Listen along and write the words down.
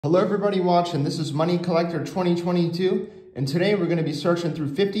Hello everybody watching, this is Money Collector 2022, and today we're going to be searching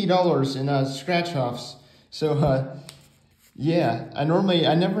through $50 in scratch-offs. So, yeah, I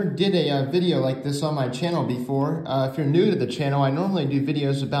never did a video like this on my channel before. If you're new to the channel, I normally do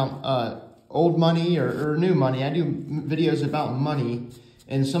videos about old money or new money. I do videos about money,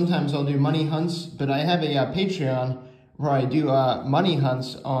 and sometimes I'll do money hunts, but I have a Patreon where I do money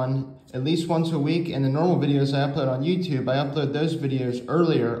hunts on at least once a week, and the normal videos I upload on YouTube, I upload those videos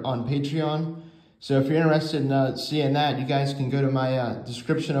earlier on Patreon. So if you're interested in seeing that, you guys can go to my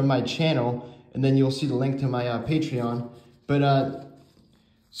description of my channel, and then you'll see the link to my Patreon. But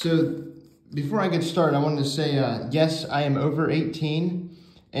so before I get started, I wanted to say, yes, I am over 18,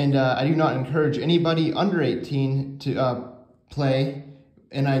 and I do not encourage anybody under 18 to play,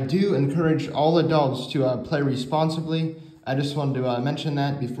 and I do encourage all adults to play responsibly. I just wanted to mention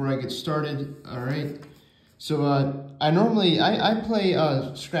that before I get started. All right. So I play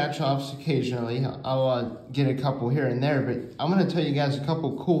scratch-offs occasionally. I'll get a couple here and there, but I'm going to tell you guys a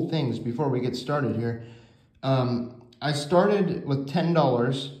couple cool things before we get started here. I started with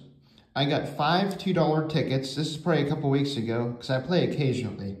 $10. I got 5 $2 tickets. This is probably a couple weeks ago because I play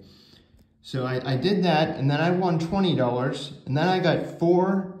occasionally. So I did that, and then I won $20, and then I got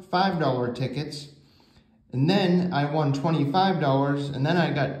 4 $5 tickets. And then I won $25, and then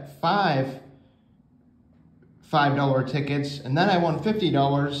I got 5 $5 tickets, and then I won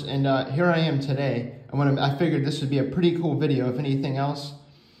 $50, and here I am today. I figured this would be a pretty cool video, if anything else.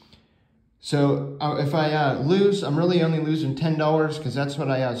 So if I lose, I'm really only losing $10, because that's what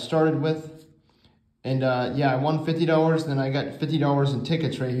I started with. And yeah, I won $50, then I got $50 in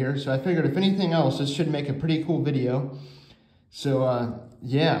tickets right here. So I figured if anything else, this should make a pretty cool video. So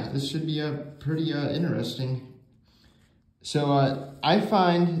yeah, this should be pretty interesting. So I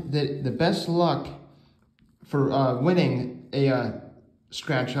find that the best luck for winning a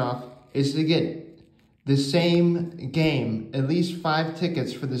scratch-off is to get the same game, at least 5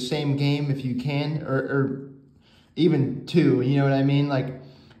 tickets for the same game if you can, or even 2, you know what I mean? Like,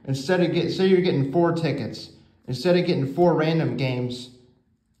 say you're getting 4 tickets, instead of getting 4 random games,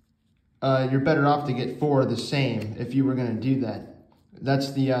 you're better off to get 4 of the same if you were going to do that. That's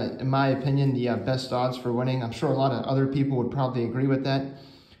in my opinion, the best odds for winning. I'm sure a lot of other people would probably agree with that.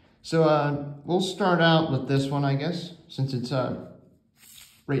 So we'll start out with this one, I guess, since it's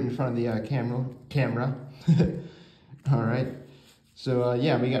right in front of the camera. All right. So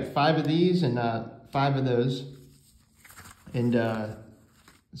yeah, we got 5 of these and 5 of those. And let's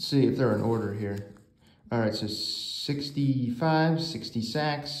see if they're in order here. All right, so 65, 60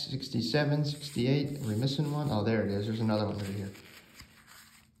 sacks, 67, 68. Are we missing one? Oh, there it is. There's another one over here.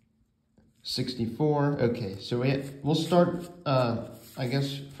 64. Okay, so we'll start, I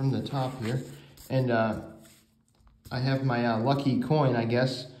guess, from the top here. And I have my lucky coin, I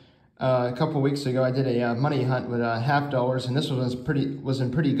guess. A couple weeks ago, I did a money hunt with $50, and this was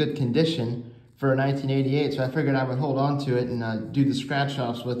in pretty good condition for 1988. So I figured I would hold on to it and do the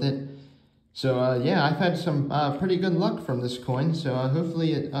scratch-offs with it. So yeah, I've had some pretty good luck from this coin. So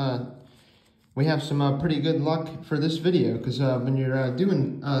hopefully we have some pretty good luck for this video, because when you're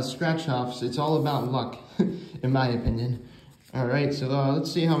doing scratch-offs, it's all about luck, in my opinion. All right, so let's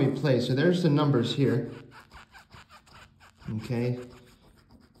see how we play. So there's the numbers here. Okay,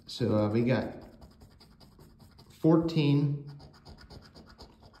 so we got 14,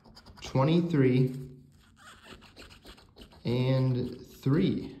 23, and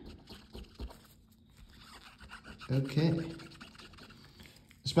 3. Okay.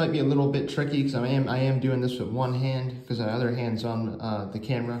 This might be a little bit tricky because I am doing this with one hand because the other hand's on the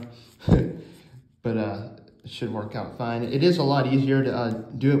camera, but it should work out fine. It is a lot easier to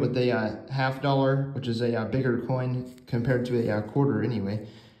do it with a $50, which is a bigger coin compared to a quarter anyway.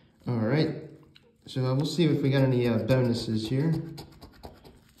 All right, so we'll see if we got any bonuses here.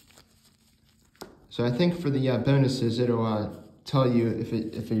 So I think for the bonuses, it'll tell you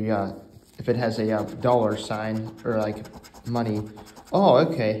if it has a dollar sign or like money. Oh,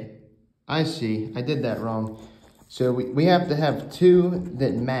 okay. I see. I did that wrong. So we have to have 2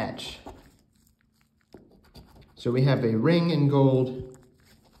 that match. So we have a ring in gold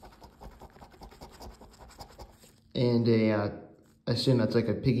and I assume that's like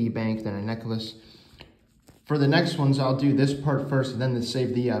a piggy bank, then a necklace. For the next ones, I'll do this part first and then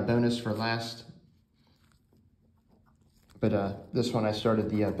save the bonus for last. But this one I started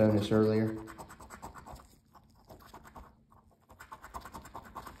the bonus earlier.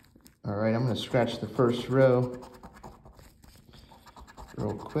 All right, I'm going to scratch the first row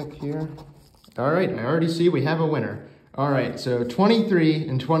real quick here. All right, I already see we have a winner. All right, so 23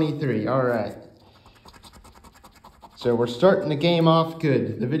 and 23. All right. So we're starting the game off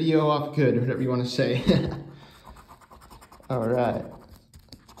good, the video off good, whatever you want to say. All right.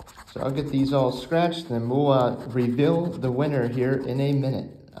 So I'll get these all scratched, and we'll reveal the winner here in a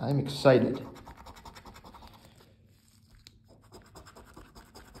minute. I'm excited.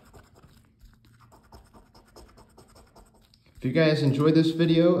 If you guys enjoyed this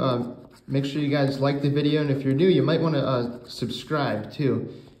video, make sure you guys like the video, and if you're new, you might want to subscribe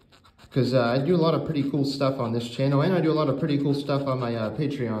too, because I do a lot of pretty cool stuff on this channel, and I do a lot of pretty cool stuff on my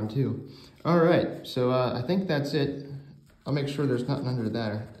Patreon too. All right, so I think that's it. I'll make sure there's nothing under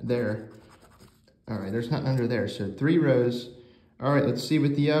there. All right, there's nothing under there, so 3 rows. All right, let's see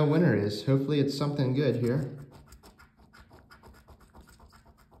what the winner is. Hopefully it's something good here.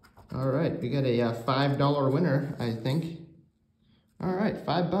 All right, we got a $5 winner, I think. All right,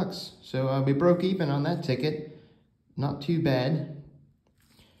 $5. So we broke even on that ticket. Not too bad.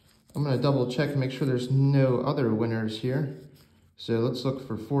 I'm gonna double check and make sure there's no other winners here. So let's look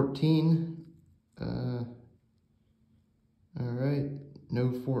for 14. All right, no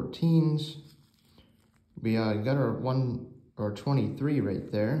 14s. We got our 23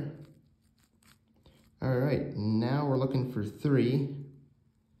 right there. All right, now we're looking for 3.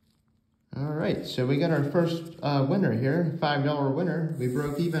 All right, so we got our first winner here, $5 winner. We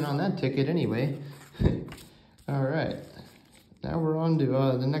broke even on that ticket anyway. All right, now we're on to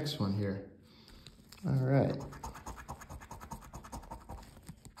the next one here. All right.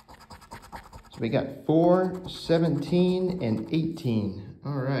 So we got 4, 17, and 18.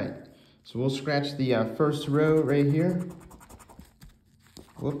 All right, so we'll scratch the first row right here.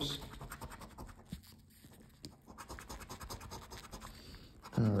 Whoops.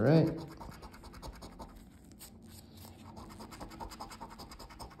 All right.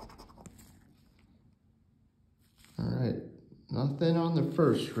 All right, nothing on the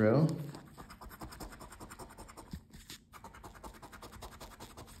first row.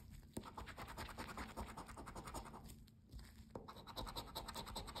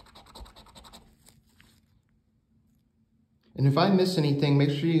 And if I miss anything,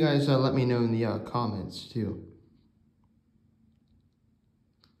 make sure you guys let me know in the comments too.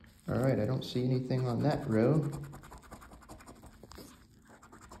 All right, I don't see anything on that row.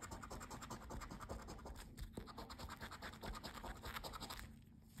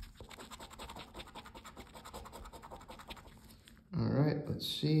 All right, let's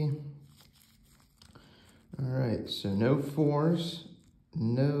see. All right, so no 4s,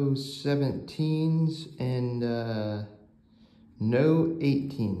 no 17s, and no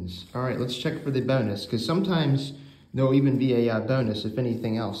 18s. All right, let's check for the bonus, because sometimes there'll even be a bonus, if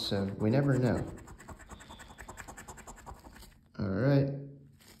anything else, so we never know. All right.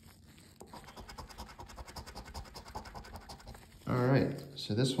 All right,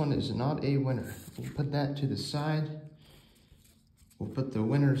 so this one is not a winner. We'll put that to the side. We'll put the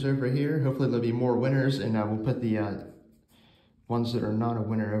winners over here. Hopefully there'll be more winners, and we'll put the ones that are not a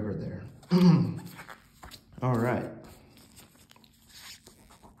winner over there. All right.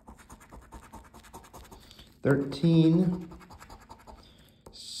 13,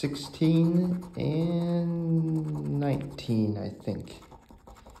 16, and 19, I think.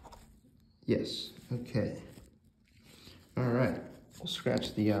 Yes, okay. All right, we'll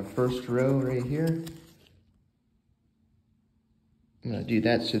scratch the first row right here. I'm gonna do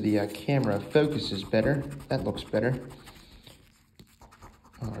that so the camera focuses better. That looks better.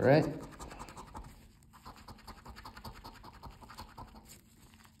 All right.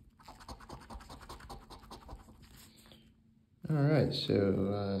 All right,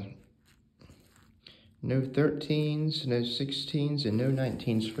 so no 13s, no 16s, and no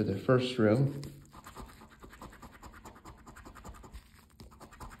 19s for the first row.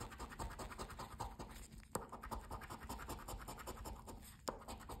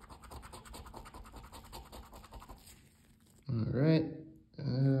 All right,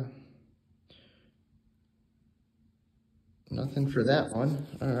 nothing for that one.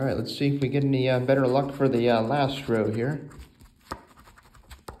 All right, let's see if we get any better luck for the last row here.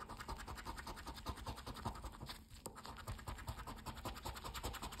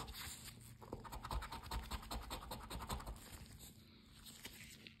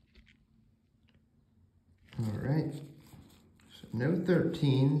 All right, so no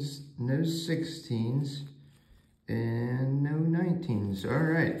 13s, no 16s, and no 19s. All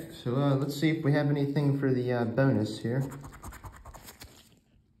right, so let's see if we have anything for the bonus here.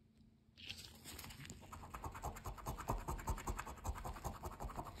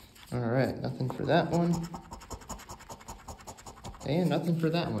 All right, nothing for that one. And nothing for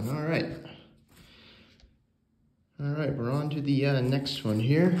that one, all right. All right, we're on to the next one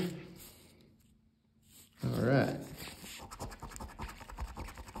here. All right.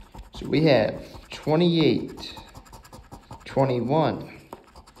 So we have 28, 21,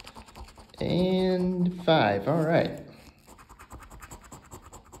 and 5. All right.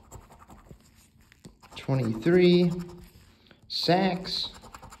 23, sacks,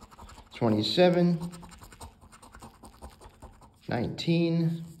 27,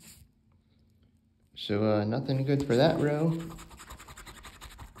 19. So nothing good for that row.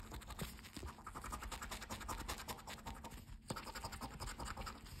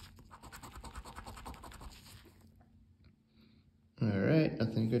 All right,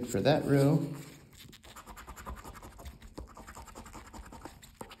 nothing good for that row.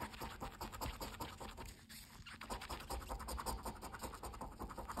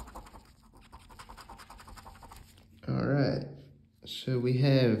 All right, so we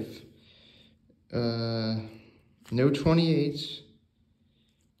have no 28s,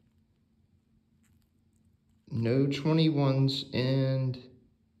 no 21s, and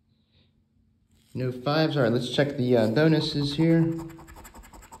no 5s. All right, let's check the bonuses here.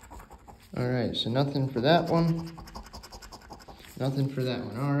 All right, so nothing for that one. Nothing for that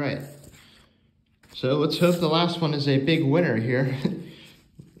one. All right. So let's hope the last one is a big winner here.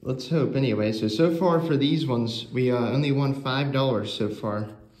 Let's hope anyway. So far for these ones, we only won $5 so far.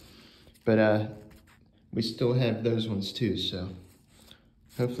 But we still have those ones too, so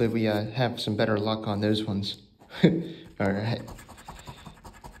hopefully we have some better luck on those ones. All right.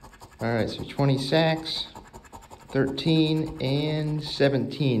 All right, so 20 sacks, 13, and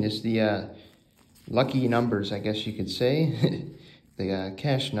 17 is the lucky numbers, I guess you could say. The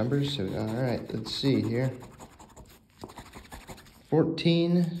cash numbers. So, all right, let's see here.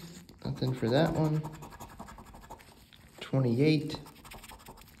 14, nothing for that one. 28.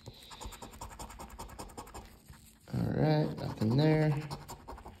 All right, nothing there.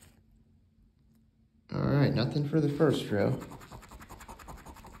 All right, nothing for the first row.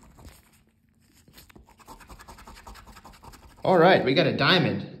 All right, we got a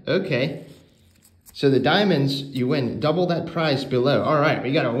diamond. Okay. So the diamonds, you win double that prize below. All right,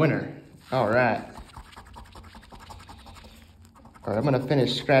 we got a winner. All right. All right, I'm gonna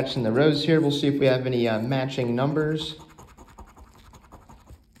finish scratching the rows here. We'll see if we have any matching numbers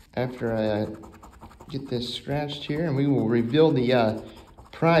after I get this scratched here, and we will reveal the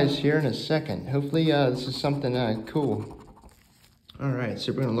prize here in a second. Hopefully this is something cool. All right,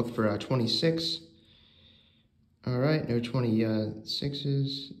 so we're gonna look for 26. All right, no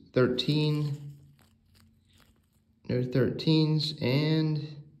 26s, 13, no 13s, and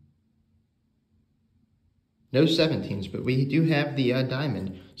no 17s, but we do have the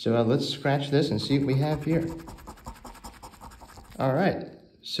diamond. So let's scratch this and see what we have here. All right,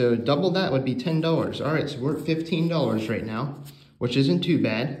 so double that would be $10. All right, so we're at $15 right now, which isn't too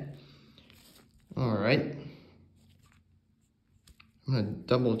bad. All right. I'm gonna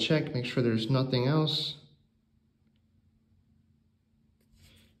double check, make sure there's nothing else.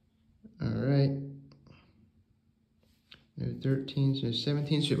 All right. No 13s, no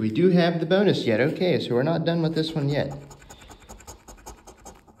 17s, but we do have the bonus yet. Okay, so we're not done with this one yet.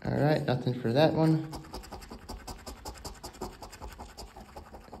 All right, nothing for that one.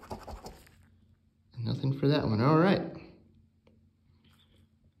 Nothing for that one. All right.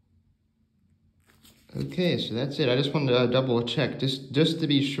 Okay, so that's it. I just wanted to double check, just to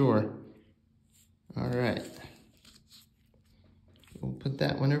be sure. All right. We'll put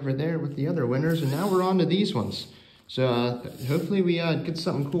that one over there with the other winners, and now we're on to these ones. So hopefully we get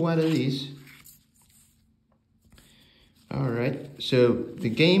something cool out of these. All right, so the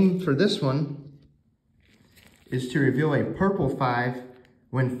game for this one is to reveal a purple 5,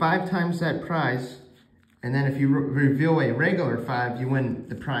 win 5 times that prize, and then if you reveal a regular 5, you win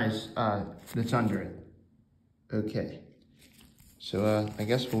the prize that's under it. Okay, so I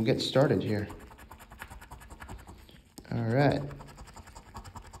guess we'll get started here. All right.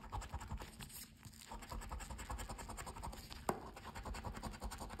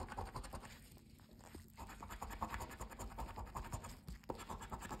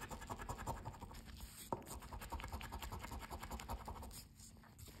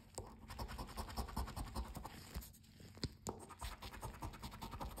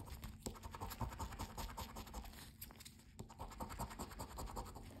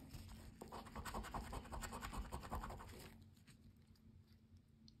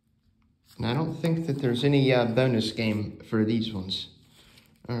 And I don't think that there's any bonus game for these ones.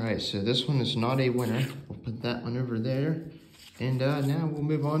 All right, so this one is not a winner. We'll put that one over there. And now we'll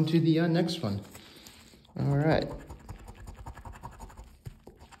move on to the next one. All right.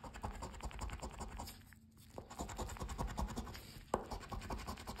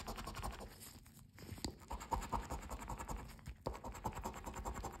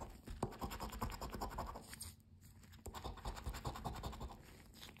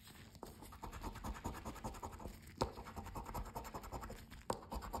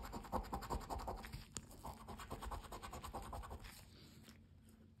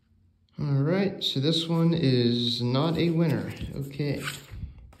 right, so this one is not a winner. Okay.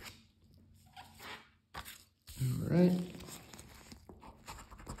 All right.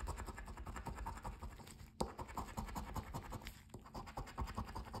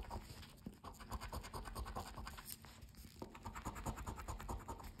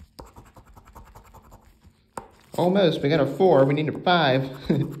 Almost, we got a 4, we need a 5.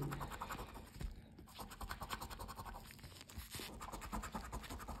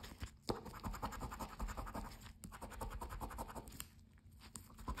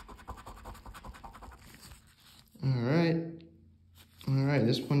 All right,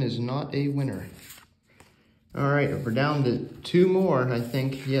 this one is not a winner. All right, we're down to 2 more, I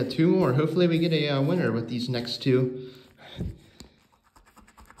think. Yeah, 2 more. Hopefully we get a winner with these next 2.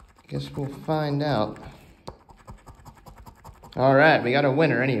 Guess we'll find out. All right, we got a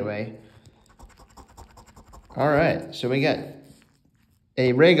winner anyway. All right, so we got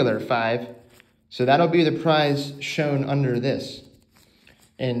a regular 5. So that'll be the prize shown under this.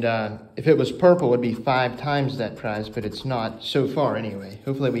 And if it was purple, it would be 5 times that prize, but it's not so far anyway.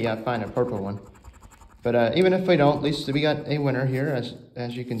 Hopefully we find a purple one. But even if we don't, at least we got a winner here,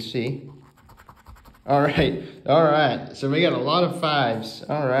 as you can see. All right. So we got a lot of 5s.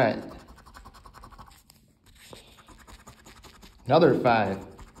 All right. Another 5.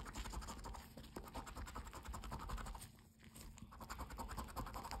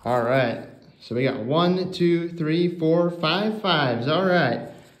 All right. So we got 1, 2, 3, 4, 5 5s. All right.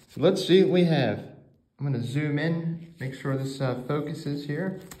 So let's see what we have. I'm going to zoom in, make sure this focuses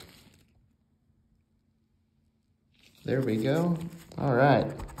here. There we go. All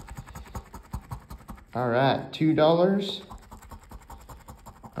right. All right. $2.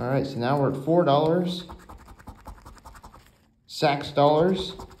 All right. So now we're at $4. Saks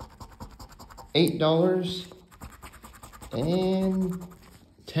dollars. $8. And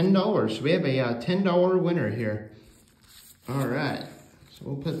 $10. So we have a $10 winner here. All right. So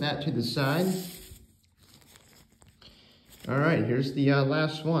we'll put that to the side. All right, here's the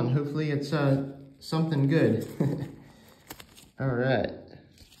last one. Hopefully it's something good. All right.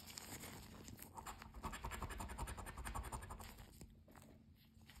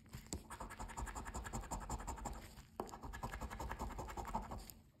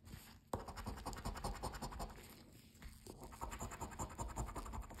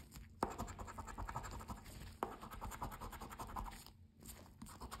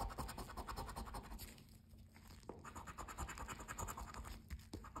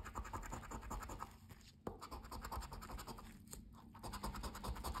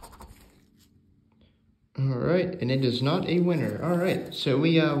 All right, and it is not a winner. All right, so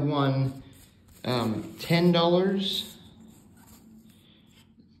we won $10.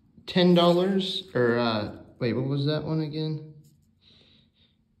 $10, or wait, what was that one again?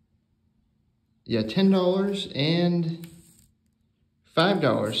 Yeah, $10 and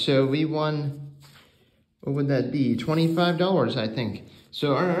 $5. So we won, what would that be? $25, I think.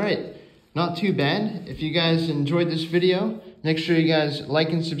 So, all right, not too bad. If you guys enjoyed this video, make sure you guys like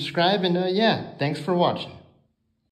and subscribe, and yeah, thanks for watching.